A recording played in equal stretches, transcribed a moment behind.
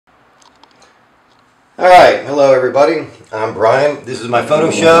Alright, hello everybody. I'm Brian. This is my photo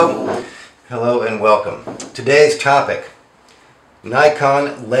show. Hello and welcome. Today's topic,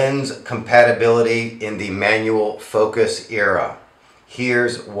 Nikon lens compatibility in the manual focus era.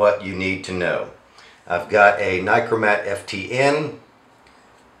 Here's what you need to know. I've got a Nikkor FTN,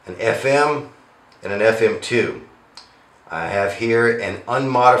 an FM, and an FM2. I have here an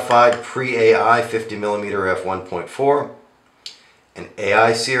unmodified pre-AI 50mm f1.4, an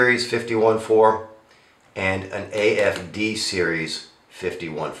AI series 51.4, and an AFD series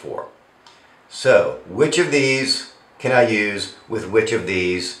 51.4. So, which of these can I use with which of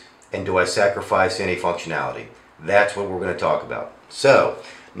these, and do I sacrifice any functionality? That's what we're going to talk about. So,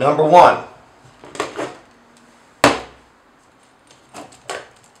 number one,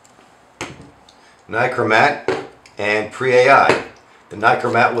 Nikkor and pre-AI. The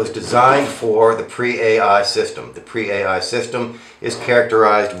Nikkor was designed for the pre-AI system. The pre-AI system is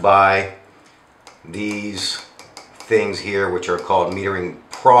characterized by these things here, which are called metering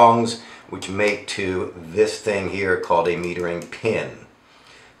prongs, which mate to this thing here called a metering pin.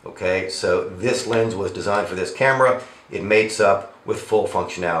 Okay, so this lens was designed for this camera. It mates up with full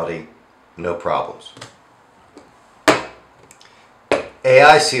functionality, no problems.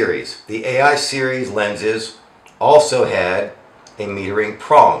 AI series. The AI series lenses also had a metering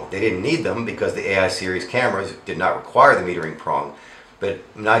prong. They didn't need them because the AI series cameras did not require the metering prong, but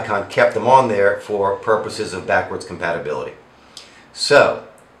Nikon kept them on there for purposes of backwards compatibility. So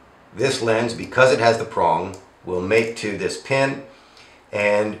this lens, because it has the prong, will mate to this pin,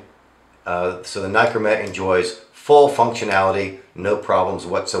 and so the Nikkor enjoys full functionality, no problems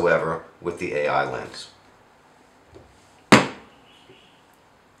whatsoever with the AI lens.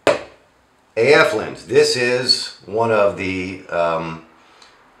 AF lens. This is one of the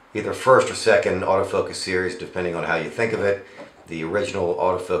either first or second autofocus series, depending on how you think of it. The original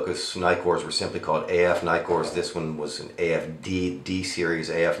autofocus Nikkors were simply called AF Nikkors. This one was an AFD D series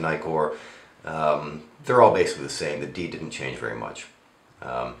AF Nikkor. They're all basically the same. The D didn't change very much.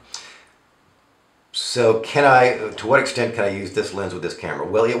 So to what extent can I use this lens with this camera?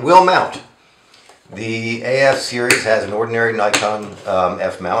 Well, it will mount. The AF series has an ordinary Nikon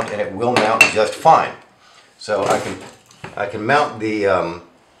F mount, and it will mount just fine. So I can mount the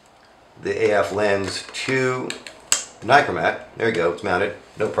AF lens to Nikkor. There you go, it's mounted,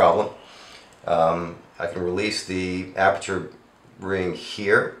 no problem. I can release the aperture ring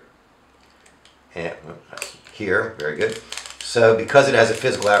here, and here, very good. So because it has a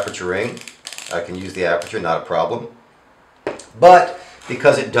physical aperture ring, I can use the aperture, not a problem. But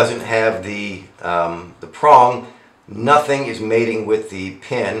because it doesn't have the prong, nothing is mating with the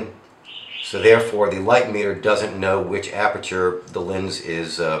pin, so therefore the light meter doesn't know which aperture the lens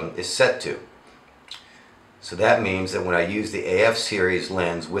is set to. So that means that when I use the AF series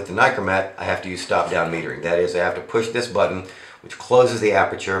lens with the Nikkor, I have to use stop-down metering. That is, I have to push this button, which closes the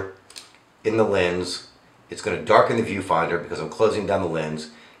aperture in the lens. It's going to darken the viewfinder because I'm closing down the lens,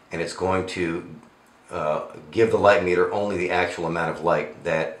 and it's going to give the light meter only the actual amount of light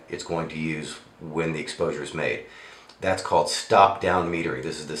that it's going to use when the exposure is made. That's called stop-down metering.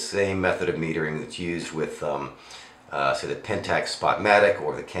 This is the same method of metering that's used with, say, the Pentax Spotmatic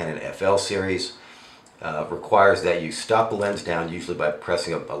or the Canon FL series. Requires that you stop the lens down, usually by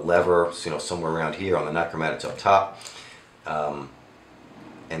pressing a lever, somewhere around here. On the Nikkor, it's up top,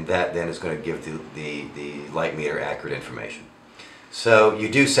 and that then is going to give the light meter accurate information. So you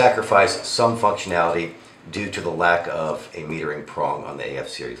do sacrifice some functionality due to the lack of a metering prong on the AF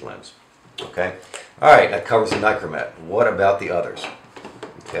series lens. Okay, all right, that covers the Nikkor. What about the others?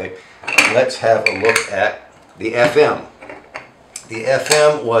 Okay, let's have a look at the FM. The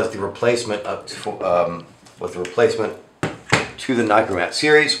FM was the replacement to the Nikkor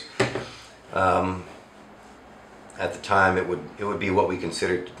series. At the time, it would be what we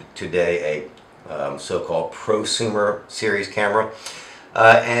consider today a so-called prosumer series camera,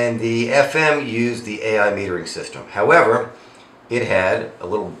 and the FM used the AI metering system. However, it had a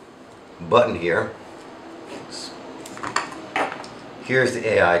little button here. Here's the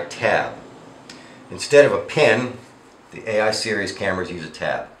AI tab. Instead of a pin, the AI series cameras use a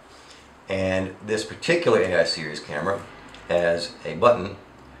tab, and this particular AI series camera has a button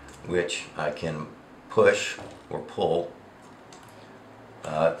which I can push or pull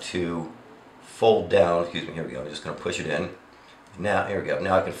to fold down. Excuse me, here we go. I'm just going to push it in. Now, here we go.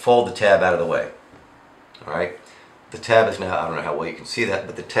 Now I can fold the tab out of the way. Alright, the tab is now, I don't know how well you can see that,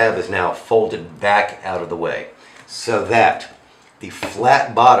 but the tab is now folded back out of the way, so that the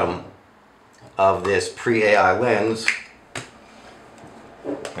flat bottom of this pre-AI lens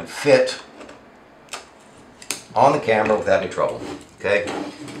can fit on the camera without any trouble. Okay,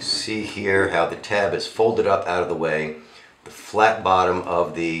 you see here how the tab is folded up out of the way. The flat bottom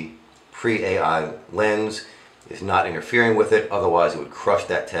of the pre-AI lens is not interfering with it, otherwise it would crush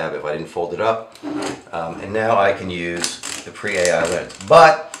that tab if I didn't fold it up. And now I can use the pre-AI lens.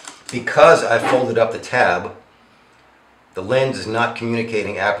 But because I folded up the tab, the lens is not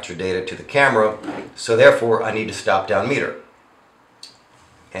communicating aperture data to the camera, so therefore I need to stop down meter.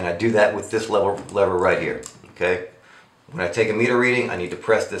 And I do that with this lever right here. Okay? When I take a meter reading, I need to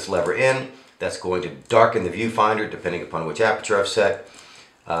press this lever in. That's going to darken the viewfinder depending upon which aperture I've set.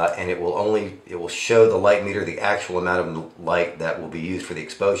 And it will show the light meter the actual amount of light that will be used for the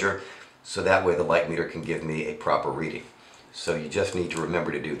exposure, so that way the light meter can give me a proper reading. So you just need to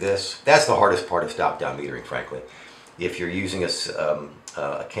remember to do this. That's the hardest part of stop-down metering, frankly. If you're using a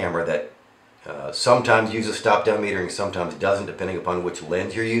camera that sometimes uses stop-down metering, sometimes doesn't, depending upon which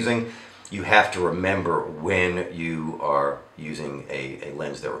lens you're using, you have to remember when you are using a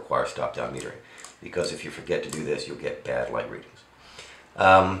lens that requires stop-down metering. Because if you forget to do this, you'll get bad light readings.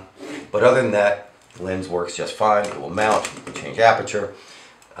 But other than that, the lens works just fine. It will mount, you can change aperture,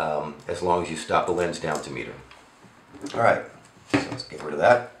 as long as you stop the lens down to meter. Alright, so let's get rid of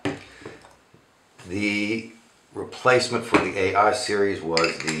that. The replacement for the AI series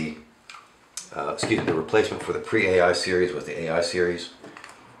was the, the replacement for the pre-AI series was the AI series.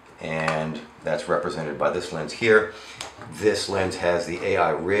 And that's represented by this lens here. This lens has the AI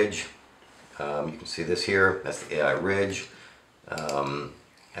ridge. You can see this here, that's the AI ridge,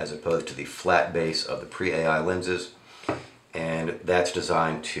 as opposed to the flat base of the pre-AI lenses. And that's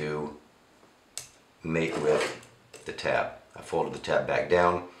designed to mate with the tab. I folded the tab back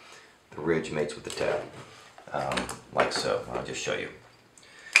down. The ridge mates with the tab, like so. I'll just show you.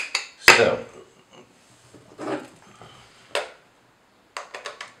 So,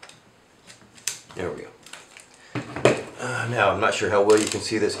 there we go. Now, I'm not sure how well you can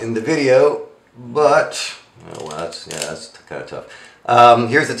see this in the video, but oh, well, that's kind of tough.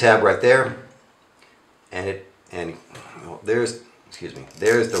 Here's the tab right there, and there's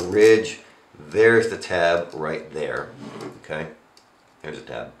the ridge, there's the tab right there. Okay, there's a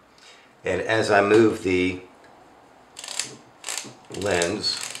tab, and as I move the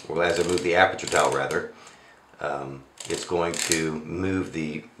lens, or as I move the aperture dial rather, it's going to move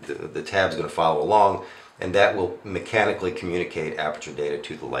the tab's going to follow along, and that will mechanically communicate aperture data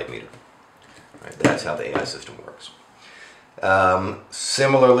to the light meter. Right, that's how the AI system works.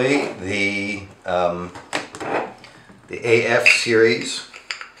 Similarly, the AF series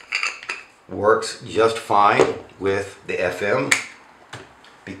works just fine with the FM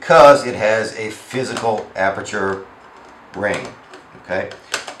because it has a physical aperture ring. Okay.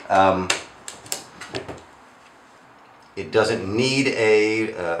 It doesn't need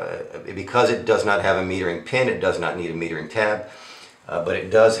because it does not have a metering pin, it does not need a metering tab, but it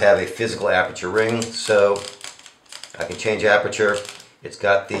does have a physical aperture ring, so I can change aperture. It's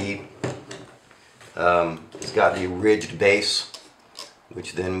got the ridged base,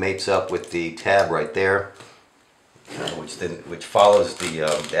 which then mates up with the tab right there, which follows the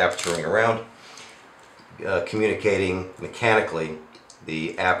aperture ring around, communicating mechanically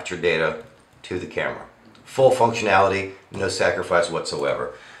the aperture data to the camera. Full functionality, no sacrifice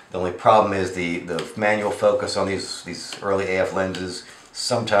whatsoever. The only problem is the manual focus on these early AF lenses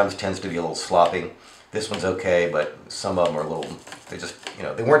sometimes tends to be a little sloppy. This one's okay, but some of them are a little,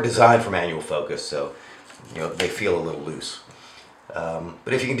 they weren't designed for manual focus, so they feel a little loose.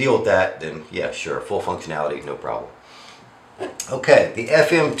 But if you can deal with that, then yeah, sure, full functionality, no problem. Okay, the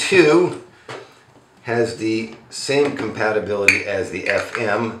FM2 has the same compatibility as the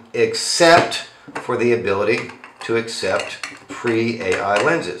FM, except for the ability to accept pre-AI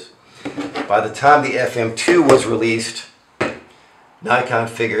lenses. By the time the FM2 was released, Nikon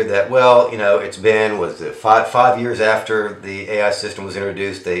figured that, well, it's been, five years after the AI system was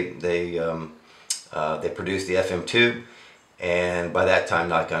introduced, they produced the FM2, and by that time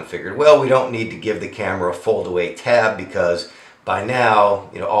Nikon figured, well, we don't need to give the camera a fold-away tab because by now,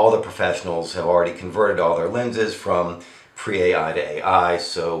 all the professionals have already converted all their lenses from pre-AI to AI,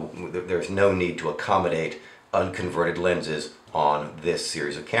 so there's no need to accommodate unconverted lenses on this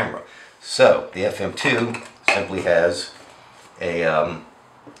series of camera. So the FM2 simply has a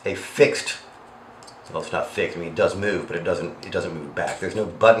fixed, well, it's not fixed, it does move, but it doesn't move back. There's no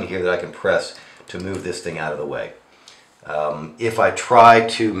button here that I can press to move this thing out of the way. If I try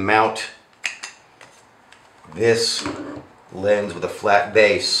to mount this lens with a flat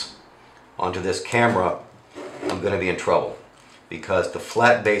base onto this camera, I'm going to be in trouble because the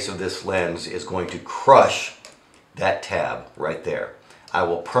flat base of this lens is going to crush that tab right there. I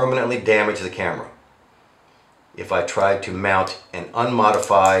will permanently damage the camera. if I tried to mount an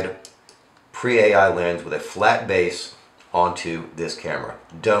unmodified pre-AI lens with a flat base onto this camera.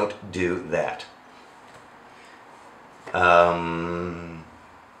 Don't do that. So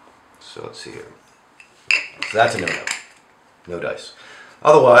let's see here. So that's a no-no. No dice.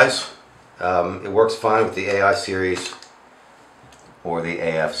 Otherwise, it works fine with the AI series or the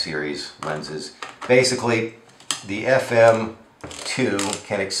AF series lenses. Basically, the FM2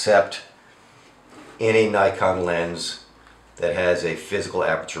 can accept any Nikon lens that has a physical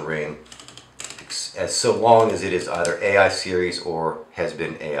aperture ring, as so long as it is either AI series or has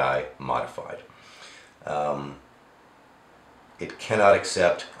been AI modified. It cannot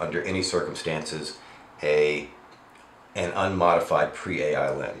accept, under any circumstances, an unmodified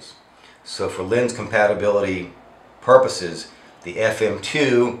pre-AI lens. So for lens compatibility purposes, the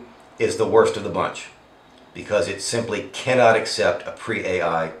FM2 is the worst of the bunch, because it simply cannot accept a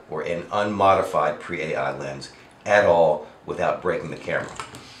pre-AI or an unmodified pre-AI lens at all without breaking the camera.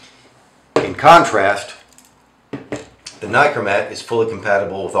 In contrast, the Nikkor is fully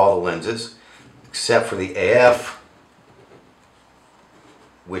compatible with all the lenses except for the AF,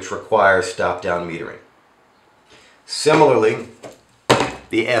 which requires stop-down metering. Similarly,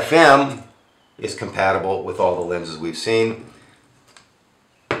 the FM is compatible with all the lenses we've seen,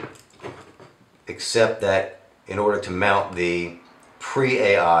 except that in order to mount the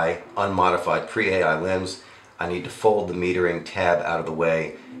pre-AI, unmodified pre-AI lens, I need to fold the metering tab out of the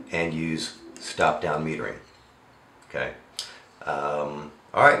way and use stop-down metering. Okay.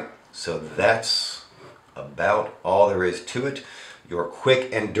 Alright, so that's about all there is to it. Your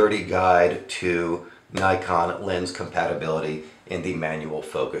quick and dirty guide to Nikon lens compatibility in the manual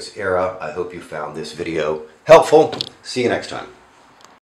focus era. I hope you found this video helpful. See you next time.